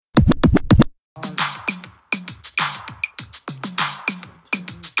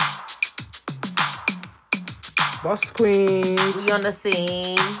Boss Queens. We on the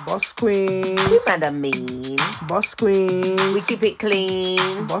scene. Boss Queens. We mad and mean. Boss Queens. We keep it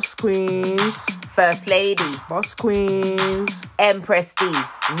clean. Boss Queens. First lady. Boss Queens. Empress D.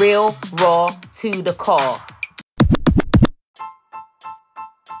 Real, raw, to the core.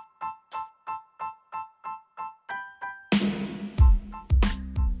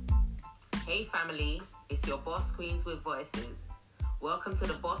 Hey family, it's your Boss Queens with voices. Welcome to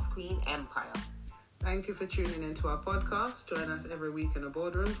the Boss Queen Empire. Thank you for tuning into our podcast. Join us every week in the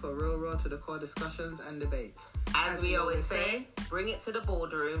boardroom for real raw to the core discussions and debates. As we always say, bring it to the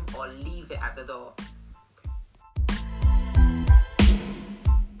boardroom or leave it at the door.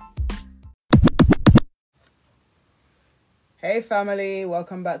 Hey family,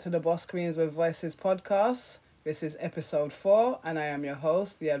 welcome back to the Boss Queens with Voices podcast. This is episode 4 and I am your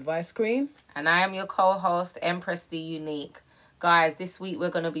host, the Advice Queen. And I am your co-host, Empress D Unique. Guys, this week we're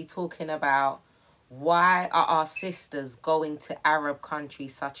going to be talking about why are our sisters going to Arab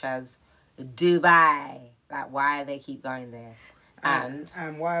countries such as Dubai? Like, why they keep going there? And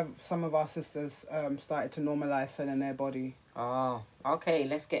why some of our sisters started to normalise selling their body. Oh, okay,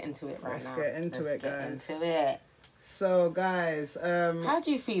 let's get into it Let's now. get into it, guys. Let's get into it. So, guys... how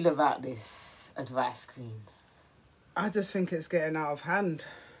do you feel about this, Advice Queen? I just think it's getting out of hand.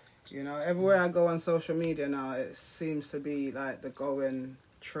 You know, everywhere I go on social media now, it seems to be like the going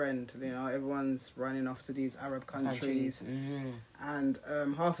trend. You know, everyone's running off to these Arab countries. And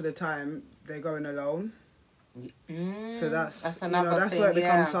half of the time, they're going alone. So that's another that's thing, where it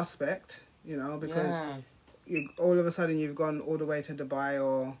becomes suspect, you know, because yeah. all of a sudden you've gone all the way to Dubai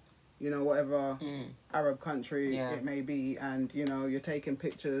or, you know, whatever Arab country it may be, and, you know, you're taking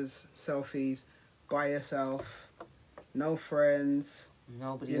pictures, selfies by yourself, no friends,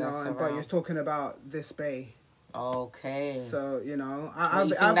 nobody you else know, around. but you're talking about this bay. Okay. So, you know,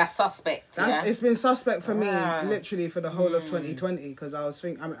 you think that's suspect? It's been suspect for me literally for the whole of 2020 because I was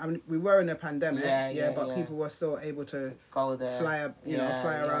thinking, I mean, we were in a pandemic, but people were still able to go there,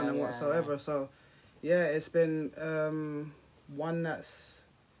 fly around and whatsoever. So, yeah, it's been one that's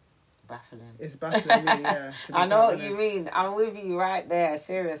baffling. It's baffling me, yeah. I know what you mean. I'm with you right there,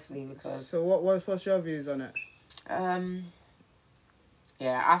 seriously, because. So, what's your views on it?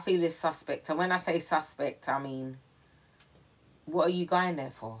 Yeah, I feel it's suspect. And when I say suspect, I mean, what are you going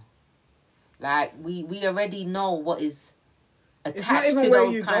there for? Like, we already know what is attached it's not to even those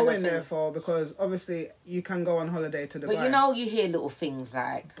where you kind go of in things. there for, because obviously you can go on holiday to Dubai. But you know, you hear little things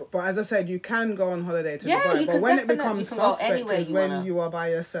like... But as I said, you can go on holiday to Yeah, Dubai. you But can when it definitely- becomes you can go suspect anywhere is you when wanna. you are by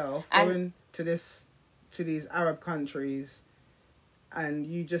yourself, And- going to these Arab countries, and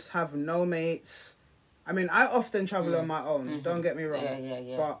you just have no mates. I mean, I often travel on my own, don't get me wrong.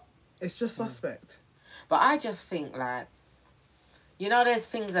 Yeah. But it's just suspect. But I just think, like, you know, there's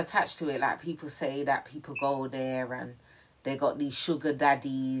things attached to it. Like, people say that people go there and they got these sugar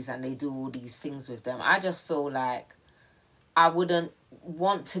daddies and they do all these things with them. I just feel like I wouldn't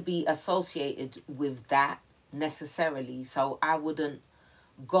want to be associated with that necessarily. So I wouldn't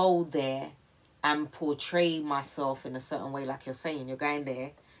go there and portray myself in a certain way. Like you're saying, you're going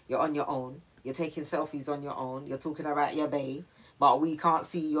there, you're on your own, you're taking selfies on your own, you're talking about your bae. But we can't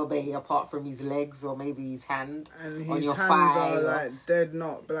see your bae apart from his legs or maybe his hand And on his your hands thigh. are like dead,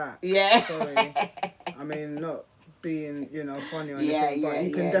 not black. Yeah. Sorry. I mean, not being, you know, funny or anything, but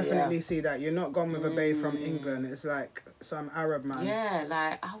you can definitely see that you're not gone with a bae from England. It's like some Arab man. Yeah,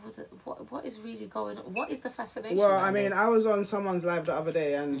 like I was. What is really going on? What is the fascination? Well, I mean, I was on someone's live the other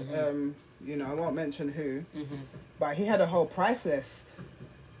day, and you know, I won't mention who, but he had a whole price list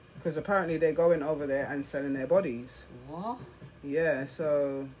because apparently they're going over there and selling their bodies. What? Yeah,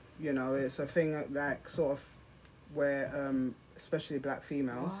 so you know, it's a thing like sort of where, especially black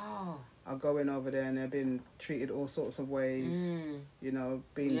females. Wow. Are going over there and they're being treated all sorts of ways, you know,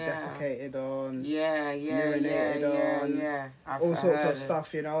 being defecated on, urinated on, all sorts of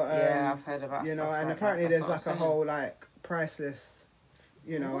stuff, you know. I've heard about. You know, stuff and like apparently that. there's That's like a what I'm whole like price list,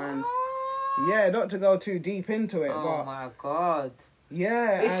 you know, saying. and yeah, not to go too deep into it, Oh but my god,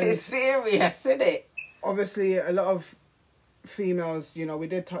 yeah, this is serious, isn't it? obviously a lot of females, you know, we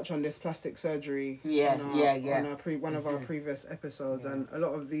did touch on this plastic surgery on our one of our previous episodes, and a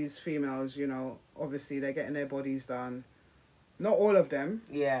lot of these females, you know, obviously they're getting their bodies done. Not all of them.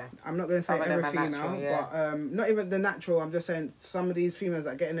 Yeah. I'm not going to say Some of every them are female, natural, but not even the natural. I'm just saying some of these females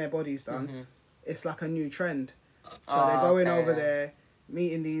that are getting their bodies done, it's like a new trend. So they're going over there,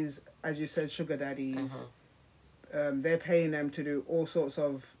 meeting these, as you said, sugar daddies. They're paying them to do all sorts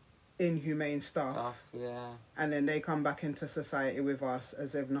of inhumane stuff, and then they come back into society with us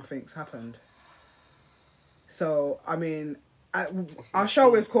as if nothing's happened. So I mean, our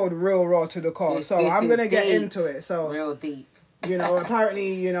show is called Real Raw to the Core, so I'm going to get into it. So real deep. You know,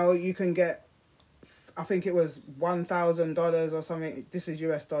 apparently, you know, you can get, I think it was $1,000 or something. This is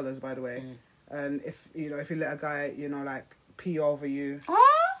US dollars, by the way. And if you let a guy, you know, like pee over you,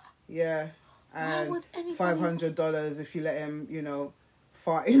 yeah, and $500 if you let him, you know,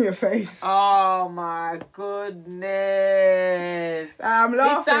 fart in your face. Oh my goodness! I'm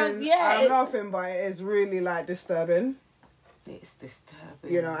laughing. I'm laughing, but it is really like disturbing. It's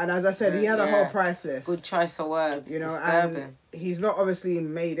disturbing. You know, and as I said, he had a whole price list. Good choice of words. You know, disturbing. and he's not obviously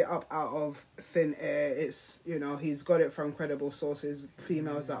made it up out of thin air. It's, you know, he's got it from credible sources.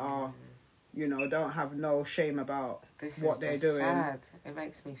 Females that are, you know, don't have no shame about what they're doing. Sad. It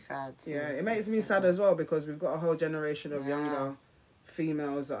makes me sad. Yeah, it makes me sad as well, because we've got a whole generation of younger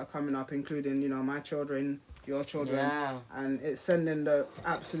females that are coming up, including, you know, my children, your children, and it's sending the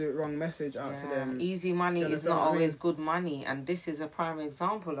absolute wrong message out to them. Easy money is not always good money, and this is a prime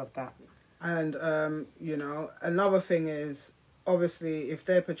example of that. And you know, another thing is, obviously, if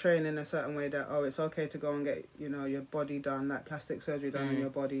they're portraying in a certain way that, oh, it's okay to go and get, you know, your body done, like plastic surgery done in your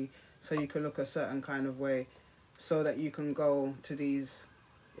body, so you can look a certain kind of way, so that you can go to these,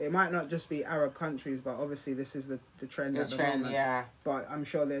 it might not just be Arab countries, but obviously this is the trend at the moment. Yeah. But I'm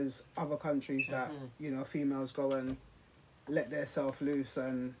sure there's other countries that, you know, females go and let their self loose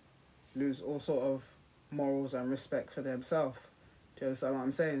and lose all sort of morals and respect for themselves. Do you understand what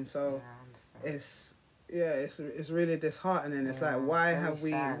I'm saying? So it's really disheartening. It's like, why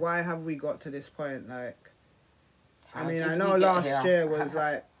have we got to this point? Like, I mean, I know last year was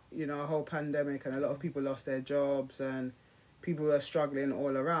like, you know, a whole pandemic, and a lot of people lost their jobs and people were struggling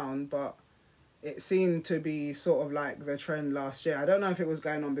all around, but it seemed to be sort of like the trend last year. I don't know if it was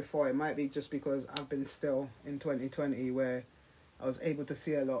going on before. It might be just because I've been still in 2020 where I was able to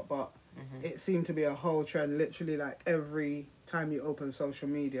see a lot, but it seemed to be a whole trend. Literally, like, every time you open social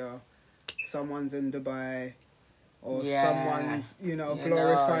media, someone's in Dubai, or someone's, you know,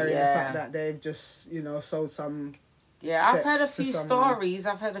 glorifying the fact that they've just, you know, sold some. Yeah, I've heard a few stories.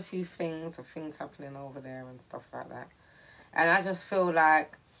 I've heard a few things of things happening over there and stuff like that. And I just feel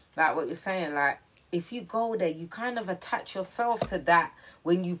like what you're saying, like, if you go there, you kind of attach yourself to that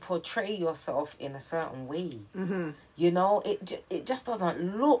when you portray yourself in a certain way. You know, it just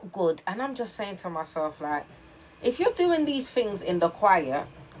doesn't look good. And I'm just saying to myself, like, if you're doing these things in the quiet,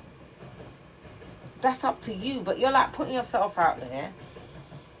 that's up to you. But you're, like, putting yourself out there.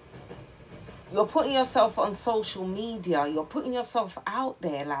 You're putting yourself on social media. You're putting yourself out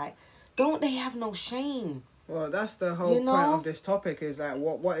there. Like, don't they have no shame? Well, that's the whole point of this topic, is like,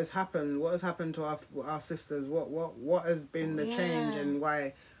 what has happened? What has happened to our sisters? What has been the change, and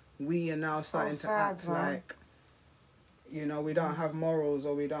why we are now starting to act like, you know, we don't have morals,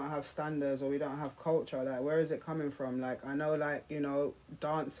 or we don't have standards, or we don't have culture? Like, where is it coming from? Like, I know, like, you know,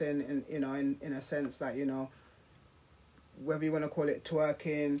 dancing, and, you know, in a sense, like, you know, whether you want to call it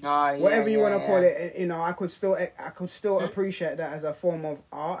twerking, whatever you want to call it, you know, I could still appreciate that as a form of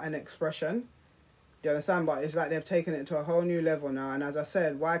art and expression. Do you understand? But it's like they've taken it to a whole new level now. And as I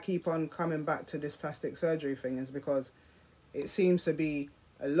said, why I keep on coming back to this plastic surgery thing is because it seems to be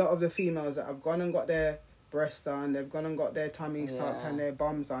a lot of the females that have gone and got their breasts done, they've gone and got their tummies tucked and their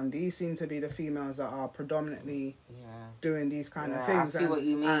bums done. These seem to be the females that are predominantly doing these kind of things. I see what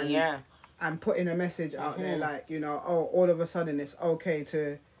you mean, and putting a message out there like, you know, oh, all of a sudden it's okay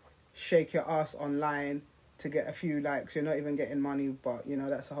to shake your ass online to get a few likes. You're not even getting money, but, you know,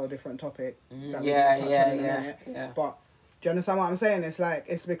 that's a whole different topic. But do you understand what I'm saying? It's like,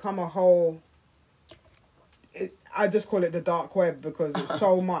 it's become a whole, I just call it the dark web, because it's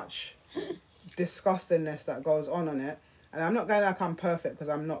so much disgustingness that goes on it. And I'm not going like I'm perfect, because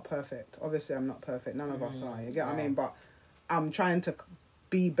I'm not perfect. Obviously, I'm not perfect. None of us are. You get what I mean? But I'm trying to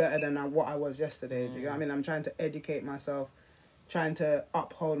be better than what I was yesterday. Do you get what I mean? I'm trying to educate myself, trying to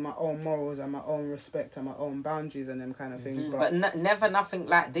uphold my own morals and my own respect and my own boundaries and them kind of things. But never nothing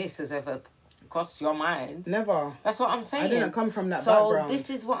like this has ever crossed your mind. Never. That's what I'm saying. I didn't come from that background. So this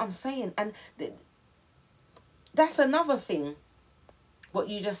is what I'm saying. And that's another thing, what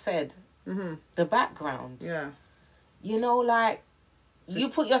you just said. The background. Yeah. You know, like, you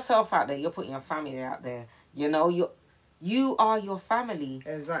put yourself out there, you're putting your family out there. You know, you are your family.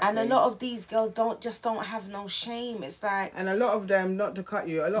 Exactly. And a lot of these girls don't have no shame. It's like... And a lot of them, not to cut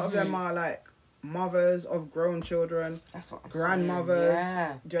you, a lot of them are like mothers of grown children. That's what I'm grandmothers. saying.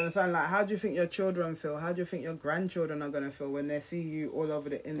 Yeah. Do you understand? Like, how do you think your children feel? How do you think your grandchildren are going to feel when they see you all over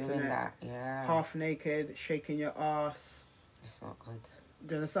the internet? Half naked, shaking your ass. It's not good.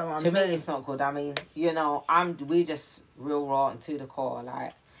 Do you understand what I'm saying? To me, it's not good. I mean, you know, we're just real raw and to the core.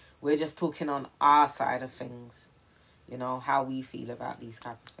 Like, we're just talking on our side of things. you know, how we feel about these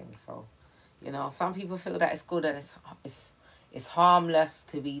type of things. So, you know, some people feel that it's good and it's harmless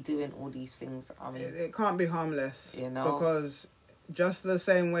to be doing all these things. I mean, it can't be harmless, you know, because just the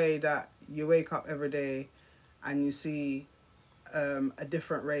same way that you wake up every day and you see a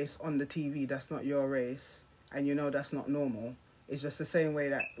different race on the TV that's not your race, and you know that's not normal. It's just the same way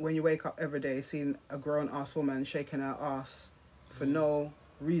that when you wake up every day seeing a grown-ass woman shaking her ass for no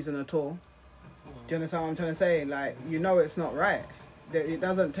reason at all. Do you understand what I'm trying to say? Like, you know it's not right. It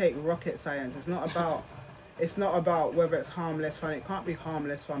doesn't take rocket science. It's not about whether it's harmless fun. It can't be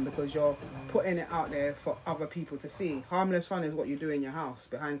harmless fun because you're putting it out there for other people to see. Harmless fun is what you do in your house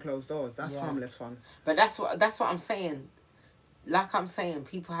behind closed doors. That's harmless fun. But that's what I'm saying. Like I'm saying,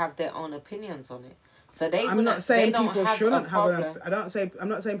 people have their own opinions on it. So I'm not saying people shouldn't have I'm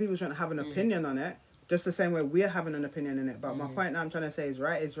not saying people shouldn't have an opinion on it. Just the same way we're having an opinion in it. But my point now I'm trying to say is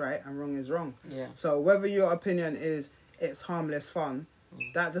right and wrong is wrong. Yeah. So whether your opinion is it's harmless fun,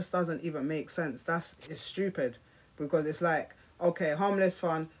 that just doesn't even make sense. It's stupid, because it's like, okay, harmless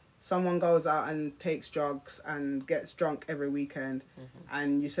fun. Someone goes out and takes drugs and gets drunk every weekend,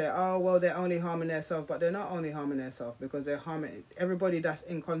 and you say, oh, well, they're only harming themselves, but they're not only harming themselves, because they're harming everybody that's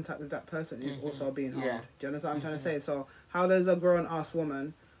in contact with that person is also being harmed. Yeah. Do you understand what I'm trying to say? So how does a grown-ass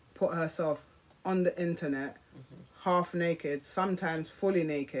woman put herself on the internet, half naked, sometimes fully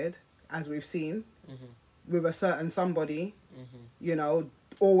naked, as we've seen, with a certain somebody, you know,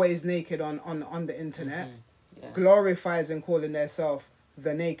 always naked on the internet, glorifies and calling themselves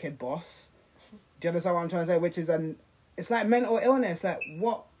the naked boss? Do you understand what I'm trying to say? Which is it's like mental illness. Like,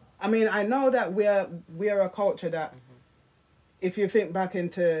 what? I mean, I know that we're a culture that, if you think back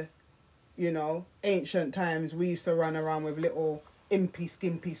into, you know, ancient times, we used to run around with little impy,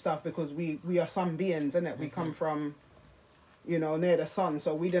 skimpy stuff because we are sun beings, innit? We come from, you know, near the sun,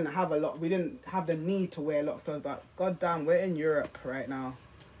 so we didn't have the need to wear a lot of clothes. But goddamn, we're in Europe right now.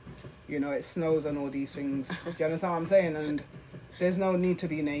 You know, it snows and all these things. Do you understand what I'm saying? And there's no need to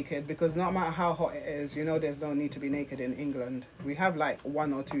be naked, because no matter how hot it is, you know, there's no need to be naked in England. We have like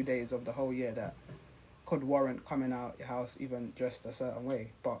 1 or 2 days of the whole year that could warrant coming out your house even dressed a certain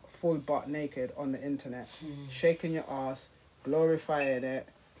way. But full butt naked on the internet, shaking your ass, glorifying it,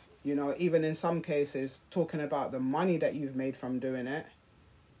 you know, even in some cases talking about the money that you've made from doing it,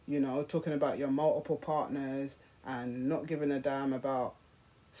 you know, talking about your multiple partners and not giving a damn about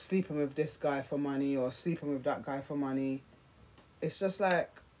sleeping with this guy for money or sleeping with that guy for money. It's just like,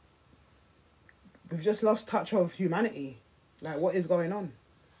 we've just lost touch of humanity. Like, what is going on?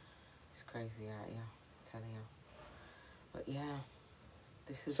 It's crazy out here, I'm telling you. But yeah,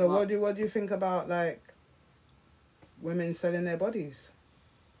 this is. So what do you think about, like, women selling their bodies?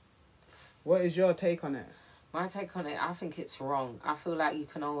 What is your take on it? My take on it, I think it's wrong. I feel like you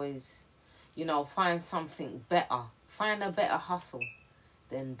can always, you know, find something better. Find a better hustle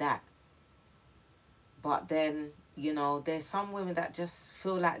than that. But then, you know, there's some women that just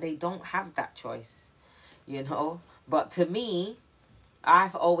feel like they don't have that choice, you know. But to me,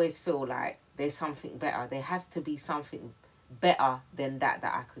 I've always feel like there's something better. There has to be something better than that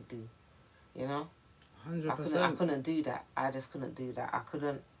I could do, you know. 100%. I couldn't do that. I just couldn't do that. I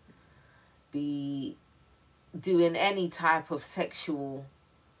couldn't be doing any type of sexual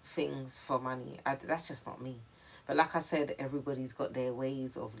things for money. That's just not me. But like I said, everybody's got their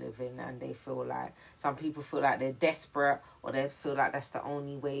ways of living, and they feel like, some people feel like they're desperate, or they feel like that's the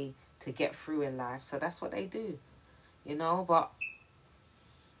only way to get through in life. So that's what they do, you know. But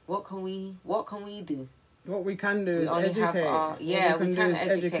what can we do? What we can do is educate. We can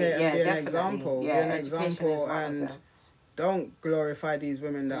educate and be an example. Yeah, be an example, and don't glorify these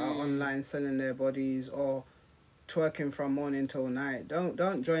women that are online selling their bodies or twerking from morning till night.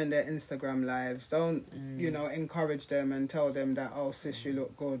 Don't join their Instagram lives. Don't you know, encourage them and tell them that, oh sis, you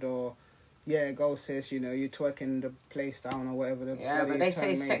look good, or yeah, go sis, you know, you twerking the place down or whatever. But they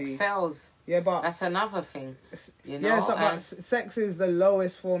say sex sells. Yeah, but that's another thing. You know, but sex is the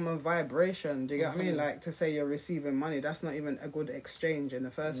lowest form of vibration. Do you get what I mean? Like, to say you're receiving money, that's not even a good exchange in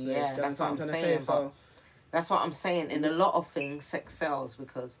the first place. Yeah, that's what I'm trying to say. So that's what I'm saying. In a lot of things, sex sells,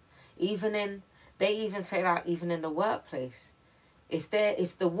 because they even say that even in the workplace, if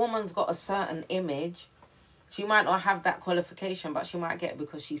the woman's got a certain image, she might not have that qualification, but she might get it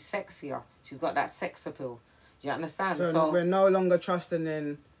because she's sexier. She's got that sex appeal. Do you understand? So we're no longer trusting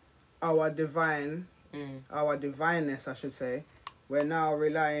in our divineness, I should say. We're now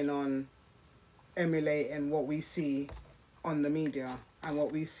relying on emulating what we see on the media and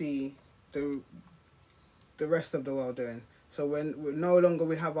what we see the rest of the world doing. So we're no longer,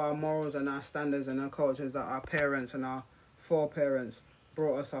 we have our morals and our standards and our cultures that our parents and our foreparents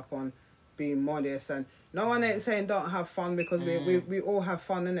brought us up on. being modest, and no one ain't saying don't have fun, because we all have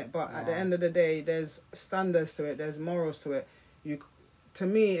fun in it. But at the end of the day, there's standards to it. There's morals to it. To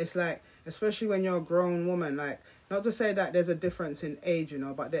me, it's like, especially when you're a grown woman, like, not to say that there's a difference in age, you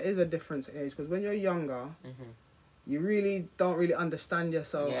know, but there is a difference in age, because when you're younger, you really don't really understand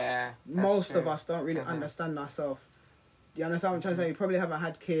yourself. Yeah, most of us don't really understand ourselves. You understand what I'm trying to say? You probably haven't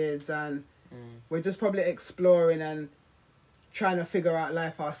had kids, and we're just probably exploring and trying to figure out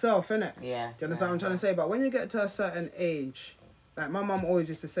life ourselves, innit? Yeah. Do you understand what I'm trying to say? But when you get to a certain age, like my mum always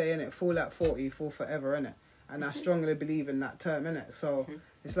used to say, innit, fool at 40, fool forever, innit? And I strongly believe in that term, innit? So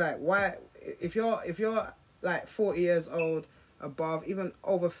it's like, why, if you're like 40 years old, above, even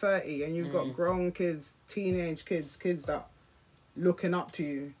over 30, and you've got grown kids, teenage kids that looking up to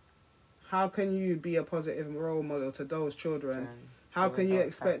you, how can you be a positive role model to those children? How can you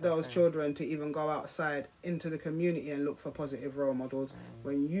expect those children to even go outside into the community and look for positive role models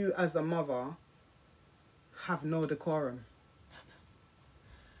when you, as the mother, have no decorum?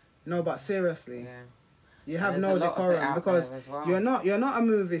 No, but seriously, you have no decorum, because you're not a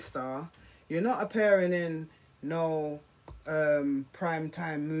movie star. You're not appearing in no prime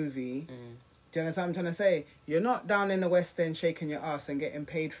time movie. Do you understand what I'm trying to say? You're not down in the West End shaking your ass and getting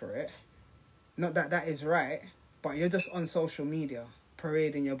paid for it. Not that that is right, but you're just on social media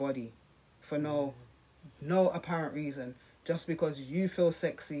parading your body for no apparent reason, just because you feel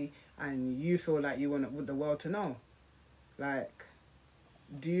sexy and you feel like you want the world to know. Like,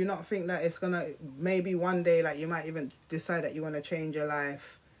 do you not think that it's gonna, maybe one day, like, you might even decide that you want to change your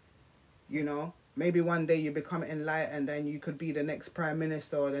life, you know? Maybe one day you become enlightened and you could be the next prime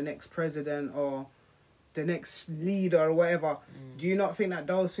minister or the next president or the next leader or whatever. Do you not think that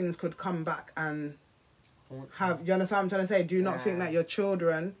those things could come back and have... You understand what I'm trying to say? Do you not think that your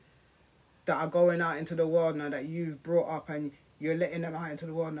children that are going out into the world now, that you've brought up and you're letting them out into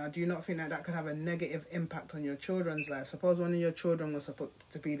the world now, do you not think that that could have a negative impact on your children's life? Suppose one of your children was supposed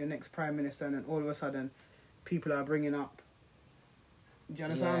to be the next prime minister, and then all of a sudden people are bringing up... Do you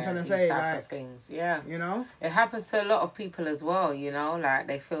understand what I'm trying to say? Like, things. Yeah. You know? It happens to a lot of people as well, you know? Like,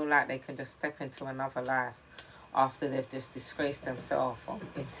 they feel like they can just step into another life after they've just disgraced themselves on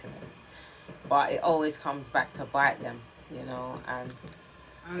the internet. But it always comes back to bite them, you know? And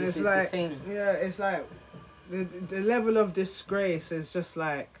this it's is like, the thing. Yeah, it's like, the level of disgrace is just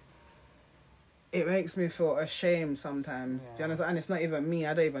like, it makes me feel ashamed sometimes. Do you understand? And it's not even me.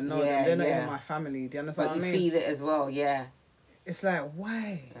 I don't even know them. They're not even my family. Do you understand what I mean? But you feel it as well, It's like,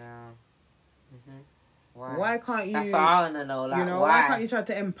 why? Yeah. Why can't you... That's what I want to know. Like, you know, why can't you try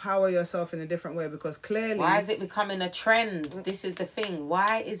to empower yourself in a different way? Because clearly... Why is it becoming a trend? This is the thing.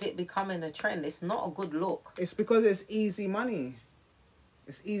 Why is it becoming a trend? It's not a good look. It's because it's easy money.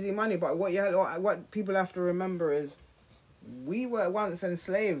 It's easy money. But what people have to remember is, we were once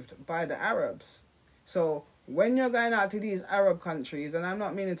enslaved by the Arabs. So when you're going out to these Arab countries, and I'm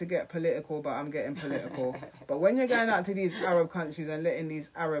not meaning to get political, but I'm getting political. But when you're going out to these Arab countries and letting these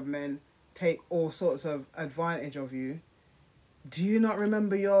Arab men take all sorts of advantage of you, do you not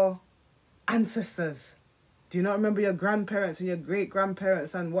remember your ancestors? Do you not remember your grandparents and your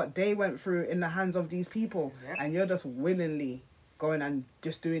great-grandparents and what they went through in the hands of these people? Yep. And you're just willingly going and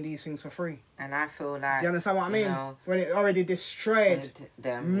just doing these things for free. And I feel like... Do you understand what I mean? Know, when it already destroyed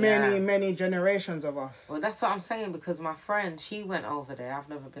many generations of us. Well, that's what I'm saying, because my friend, she went over there. I've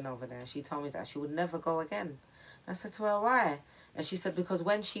never been over there. She told me that she would never go again. I said to her, why? And she said, because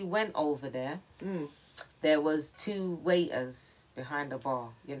when she went over there, there was 2 waiters behind the bar.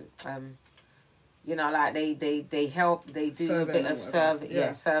 You know, like they help, they do a bit of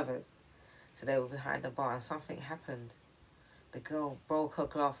service. So they were behind the bar and something happened. The girl broke her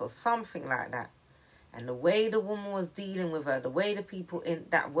glass or something like that. And the way the woman was dealing with her, the way the people in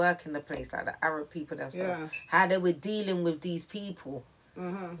that work in the place, like the Arab people themselves, how they were dealing with these people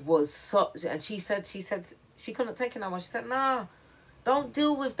was such... And she said she couldn't take it no more. She said, no, don't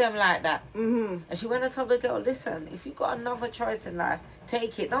deal with them like that. And she went and told the girl, listen, if you've got another choice in life,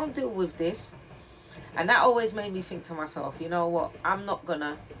 take it. Don't deal with this. And that always made me think to myself, you know what, I'm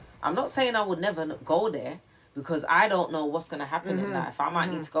not saying I would never go there, because I don't know what's going to happen in life. I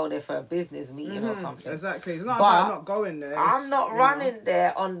might need to go there for a business meeting or something. Exactly. It's not about not going there. I'm not running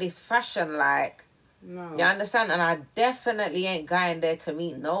there on this fashion, like... No. You understand? And I definitely ain't going there to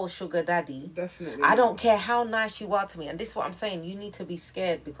meet no sugar daddy. Definitely. I don't care how nice you are to me. And this is what I'm saying. You need to be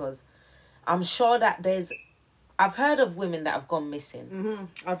scared, because I'm sure that I've heard of women that have gone missing.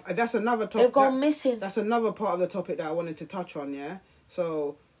 That's another topic. They've gone missing. That's another part of the topic that I wanted to touch on, yeah?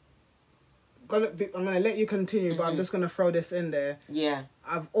 So... gonna let you continue, but I'm just gonna throw this in there. Yeah.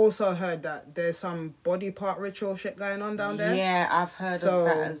 I've also heard that there's some body part ritual shit going on down there. Yeah, I've heard of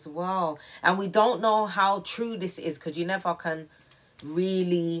that as well. And we don't know how true this is because you never can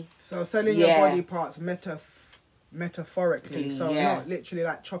really... So selling your body parts metaphorically. So not literally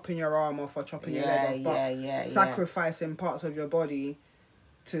like chopping your arm off or chopping your leg off, but sacrificing parts of your body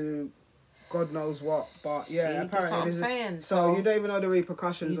to God knows what. But yeah, apparently that's what I'm saying. So you don't even know the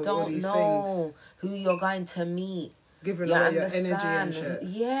repercussions of all these things. You don't know who you're going to meet. Giving away your energy and shit.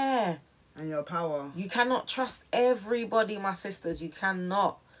 Yeah. And your power. You cannot trust everybody, my sisters. You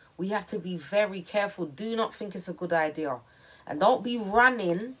cannot. We have to be very careful. Do not think it's a good idea. And don't be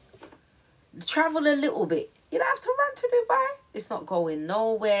running. Travel a little bit. You don't have to run to Dubai. It's not going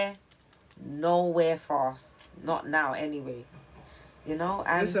nowhere fast. Not now, anyway. You know?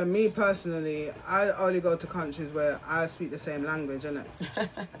 And listen, me personally, I only go to countries where I speak the same language, innit?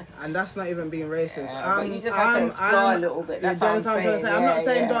 And that's not even being racist. But you just have to explore a little bit. That's what I'm saying. I'm not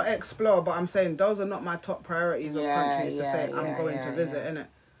saying don't explore, but I'm saying those are not my top priorities of countries to say I'm going to visit, innit?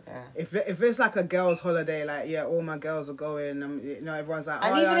 Yeah. If it's like a girls' holiday, like all my girls are going, everyone's like,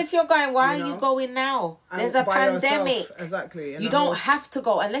 and even if you're going, why are you going now? There's a pandemic. Yourself, exactly. You don't have to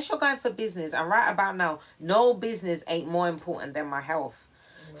go unless you're going for business. And right about now, no business ain't more important than my health.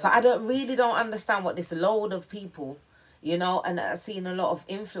 Right. So I don't understand what this load of people, and I've seen a lot of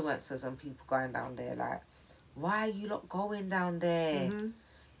influencers and people going down there. Like, why are you not going down there? Mm-hmm.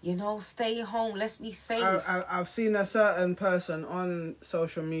 Stay home. Let's be safe. I've seen a certain person on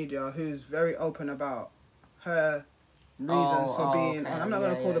social media who's very open about her reasons for being... Okay. I'm not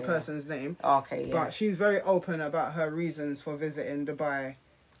going to call the person's name. Okay, yeah. But she's very open about her reasons for visiting Dubai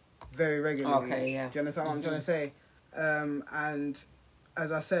very regularly. Okay, yeah. Do you understand what I'm trying to say? And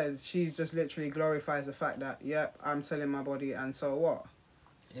as I said, she just literally glorifies the fact that, I'm selling my body and so what?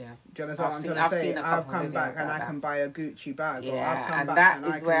 Yeah. Do you understand what I'm trying to say? I've come back and I can buy a Gucci bag. Yeah, or I've come and back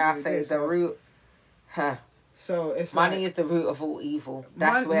that is where I say the root. So it's money is the root of all evil.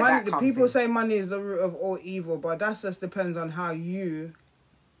 That's where that comes people in. say money is the root of all evil, but that just depends on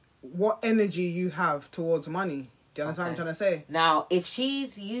what energy you have towards money. Do you understand what I'm trying to say? Now, if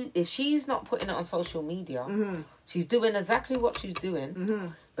she's not putting it on social media, she's doing exactly what she's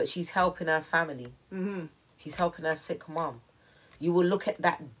doing, but she's helping her family. She's helping her sick mom. You will look at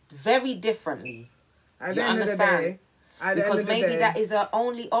that very differently. At the end of the day, because maybe that is her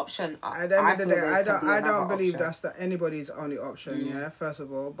only option. At the end of the day, I don't believe that's anybody's only option. Yeah, first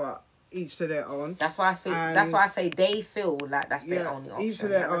of all, but each to their own. That's why I feel. That's why I say they feel like that's their only option. Each to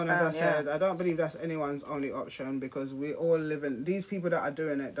their own. As I said, I don't believe that's anyone's only option because we all live in. These people that are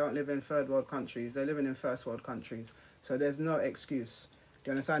doing it don't live in third world countries. They're living in first world countries. So there's no excuse. Do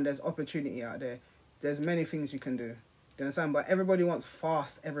you understand? There's opportunity out there. There's many things you can do. You understand? But everybody wants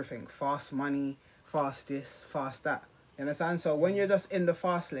fast everything. Fast money, fast this, fast that. You understand? So when you're just in the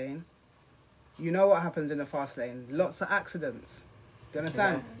fast lane, you know what happens in the fast lane. Lots of accidents. Do you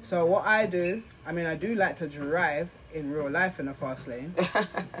understand? Yeah. So what I do like to drive in real life in the fast lane.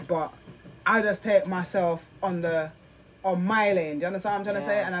 But I just take myself on my lane. Do you understand what I'm trying to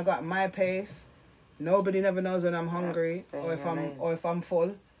say? And I got my pace. Nobody never knows when I'm hungry or if I'm full.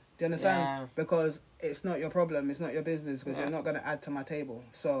 Do you understand? Yeah. Because it's not your problem, it's not your business, because you're not going to add to my table.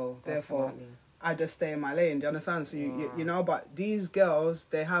 So therefore, I just stay in my lane. Do you understand? So you know, but these girls,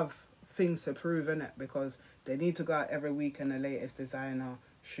 they have things to prove in it because they need to go out every week in the latest designer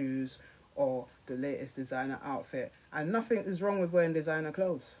shoes or the latest designer outfit. And nothing is wrong with wearing designer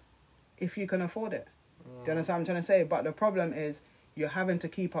clothes if you can afford it. Do you understand what I'm trying to say? But the problem is you're having to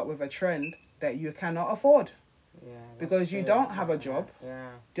keep up with a trend that you cannot afford. Yeah, because you don't have a job. Yeah.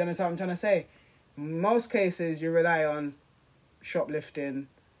 Do you understand what I'm trying to say? Most cases you rely on shoplifting.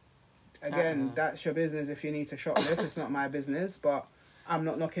 Again, that's your business if you need to shoplift. It's not my business, but I'm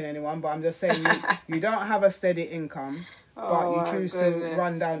not knocking anyone. But I'm just saying you don't have a steady income, but you choose to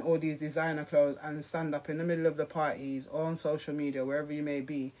run down all these designer clothes and stand up in the middle of the parties or on social media, wherever you may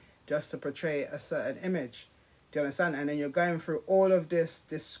be, just to portray a certain image. Do you understand? And then you're going through all of this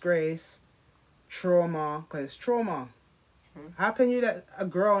disgrace, trauma, because it's trauma. How can you let a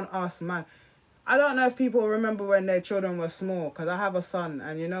grown-ass man... I don't know if people remember when their children were small, because I have a son,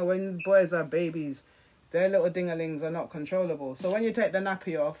 and you know, when boys are babies, their little dingalings are not controllable. So when you take the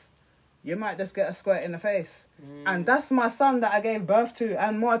nappy off, you might just get a squirt in the face. And that's my son that I gave birth to,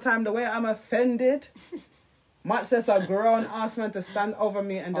 and more time the way I'm offended, much less a grown-ass man to stand over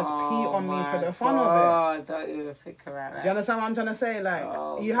me and just pee on me for the fun of it. Don't even think about that. Do you understand what I'm trying to say?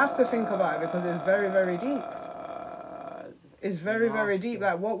 Like, you have to think about it because it's very, very deep. It's very, very deep.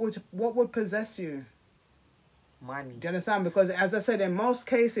 Like, what would possess you? Money. Do you understand? Because as I said, in most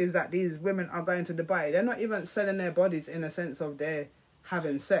cases that these women are going to Dubai, they're not even selling their bodies in a sense of they're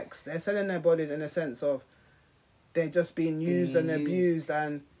having sex. They're selling their bodies in a sense of they're just being used and abused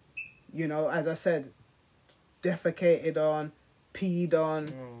and, you know, as I said, defecated on, peed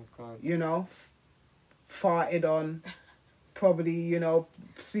on, you know, farted on, probably, you know,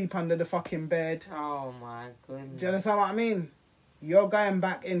 sleep under the fucking bed. Oh my goodness. Do you understand what I mean? You're going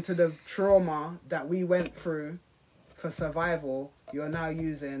back into the trauma that we went through for survival. You're now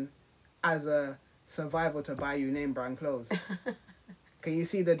using as a survival to buy you name brand clothes. Can you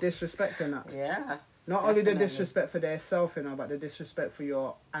see the disrespect in that? Yeah. Not only the disrespect for their self, you know, but the disrespect for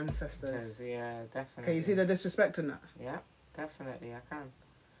your ancestors. Yeah, definitely. Can you see the disrespect in that? Yeah, definitely, I can.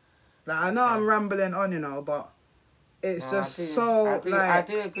 Like, I know I'm rambling on, you know, but it's I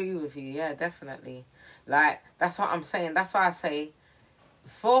do agree with you, yeah, definitely. Like, that's what I'm saying. That's why I say,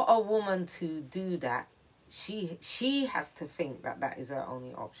 for a woman to do that, she has to think that is her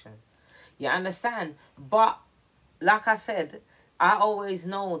only option. You understand? But, like I said, I always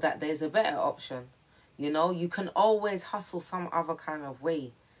know that there's a better option. You know, you can always hustle some other kind of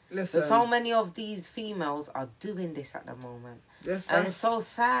way. Listen, but so many of these females are doing this at the moment. And it's so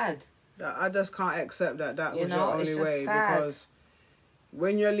sad. I just can't accept that was your only way. Sad. Because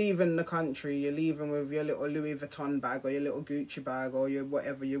when you're leaving the country, you're leaving with your little Louis Vuitton bag or your little Gucci bag or your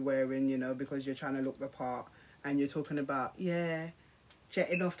whatever you're wearing, you know, because you're trying to look the part. And you're talking about,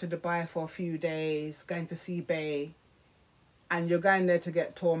 jetting off to Dubai for a few days, going to see Bay. And you're going there to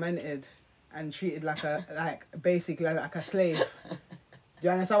get tormented and treated basically like a slave. Do you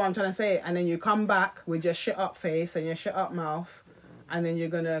understand what I'm trying to say? And then you come back with your shit up face and your shit up mouth, and then you're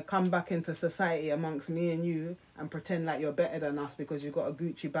gonna come back into society amongst me and you and pretend like you're better than us because you've got a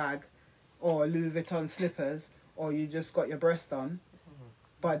Gucci bag or Louis Vuitton slippers or you just got your breast on.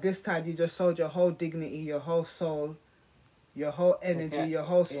 But this time you just sold your whole dignity, your whole soul, your whole energy, your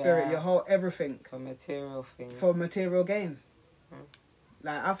whole spirit, your whole everything. For material things. For material gain.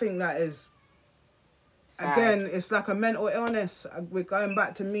 Like, I think that is... Sad. Again, it's like a mental illness. We're going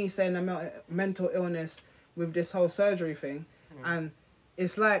back to me saying a mental illness with this whole surgery thing. And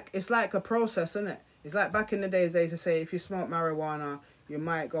it's like a process, isn't it? It's like back in the days, they used to say if you smoke marijuana, you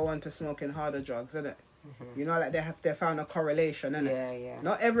might go on to smoking harder drugs, isn't it? You know, like they found a correlation, innit? Yeah.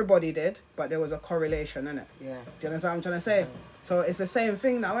 Not everybody did, but there was a correlation, innit? Yeah. Do you understand what I'm trying to say? So it's the same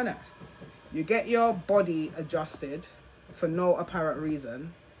thing now, innit? You get your body adjusted for no apparent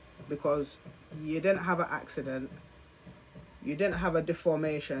reason because you didn't have an accident, you didn't have a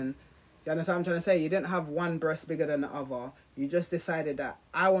deformation. You understand what I'm trying to say? You didn't have one breast bigger than the other. You just decided that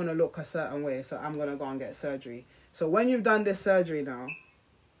I want to look a certain way, so I'm going to go and get surgery. So when you've done this surgery now,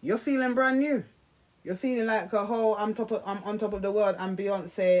 you're feeling brand new. You're feeling like I'm on top of the world. I'm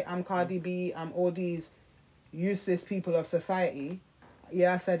Beyonce, I'm Cardi B, I'm all these useless people of society.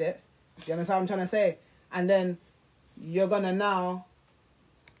 Yeah, I said it. You understand what I'm trying to say? And then you're going to now...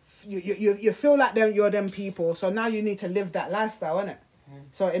 You feel like you're them people, so now you need to live that lifestyle, innit?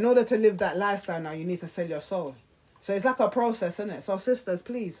 So in order to live that lifestyle now, you need to sell your soul. So it's like a process, isn't it? So sisters,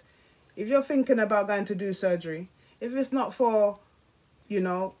 please, if you're thinking about going to do surgery, if it's not for, you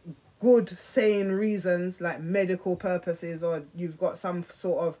know, good, sane reasons, like medical purposes, or you've got some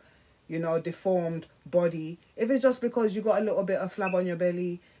sort of, you know, deformed body, if it's just because you got a little bit of flab on your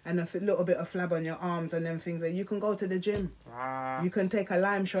belly and a little bit of flab on your arms and them things, that you can go to the gym. You can take a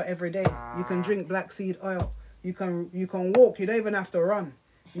lime shot every day. You can drink black seed oil. You can walk. You don't even have to run.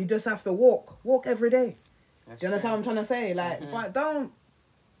 You just have to walk. Walk every day. Do you understand what I'm trying to say? Like, but don't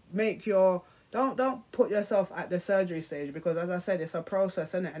put yourself at the surgery stage, because as I said, it's a process,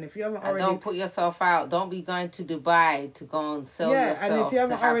 isn't it? And if you haven't already... don't put yourself out. Don't be going to Dubai to go and sell yourself. Yeah, and if you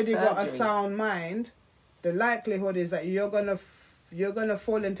haven't already got a sound mind, the likelihood is that you're gonna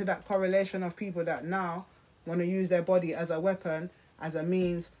fall into that correlation of people that now want to use their body as a weapon, as a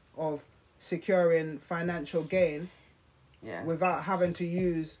means of securing financial gain, without having to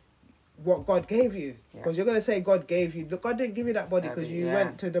use what God gave you. Because you're going to say God gave you. Look, God didn't give you that body because you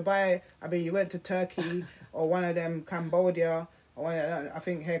went to Dubai. I mean, you went to Turkey or one of them, Cambodia. Or I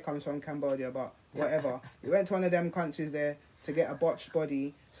think hair comes from Cambodia, but whatever. You went to one of them countries there to get a botched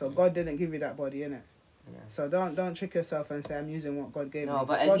body. So God didn't give you that body, innit? Yeah. So don't trick yourself and say I'm using what God gave me. No,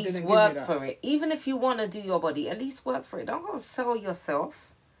 but God at least work for it. Even if you want to do your body, at least work for it. Don't go sell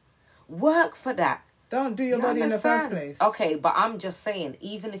yourself. Work for that. Don't do your body in the first place. Okay, but I'm just saying,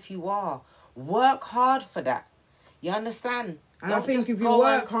 even if you are, work hard for that. You understand? And I think if you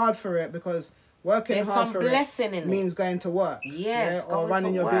work hard for it, because working hard for it means going to work. Yes, or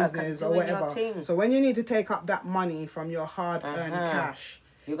running your business or whatever. Your so when you need to take up that money from your hard-earned cash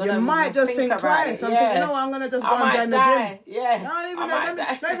You might just think twice. I'm thinking, I'm going to just go and join the gym. Yeah.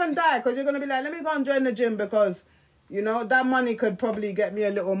 Not even die, because you're going to be like, let me go and join the gym because, that money could probably get me a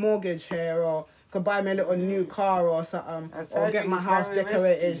little mortgage here or could buy me a little new car or something or get my house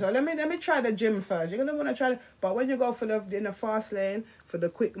decorated. Risky. So let me try the gym first. You're going to want to try it. But when you go in the fast lane for the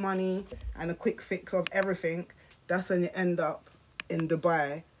quick money and the quick fix of everything, that's when you end up in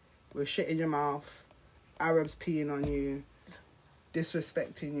Dubai with shit in your mouth, Arabs peeing on you,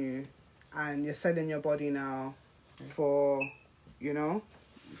 disrespecting you, and you're selling your body now for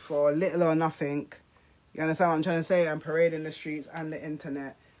little or nothing. You understand what I'm trying to say? And parading the streets and the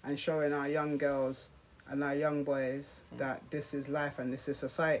internet and showing our young girls and our young boys that this is life and this is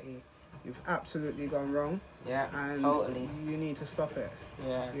society. You've absolutely gone wrong. Yeah, and totally. You need to stop it.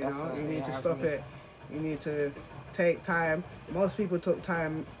 Yeah, you need to stop it. You need to take time. Most people took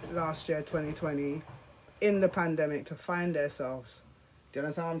time last year, 2020, in the pandemic to find themselves. Do you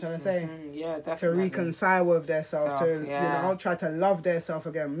understand what I'm trying to say? Mm-hmm. Yeah, definitely. To reconcile with themselves, try to love themselves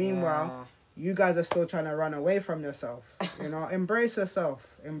again. Meanwhile, you guys are still trying to run away from yourself. Embrace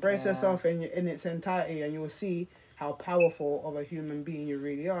yourself. Embrace yourself in its entirety, and you will see how powerful of a human being you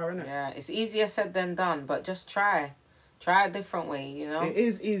really are, innit? Yeah, it's easier said than done, but just try. Try a different way, It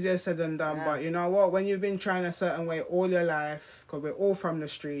is easier said than done, but you know what? When you've been trying a certain way all your life, because we're all from the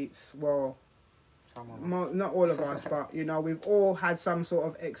streets, well, not all of us, but, we've all had some sort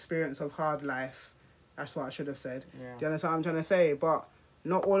of experience of hard life. That's what I should have said. Yeah. Do you understand what I'm trying to say? But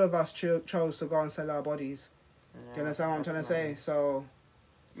not all of us chose to go and sell our bodies. Yeah, do you understand what I'm trying to say? So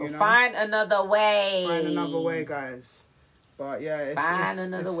find another way. Find another way, guys. But yeah,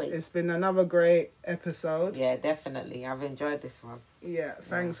 way. It's been another great episode. Yeah, definitely. I've enjoyed this one. Yeah,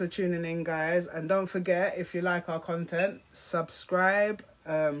 thanks for tuning in, guys. And don't forget, if you like our content, subscribe,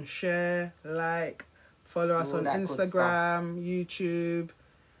 share, like, follow us on Instagram, YouTube,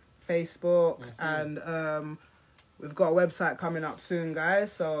 Facebook, and we've got a website coming up soon,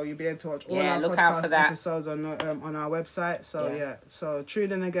 guys. So you'll be able to watch all our podcast episodes on our website. So so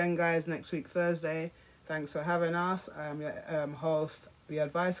tune in again, guys, next week, Thursday. Thanks for having us. I'm your host, The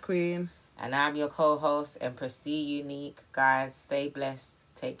Advice Queen. And I'm your co-host, Empress D Unique. Guys, stay blessed.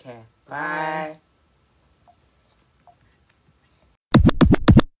 Take care. Bye.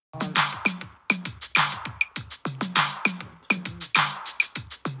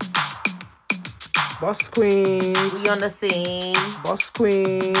 Boss Queens. We on the scene. Boss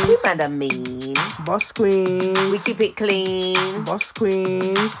Queens. We find a mean. Boss Queens. We keep it clean. Boss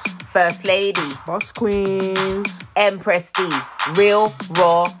Queens. First Lady. Boss Queens. Empress D. Real,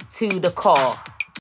 raw, to the core.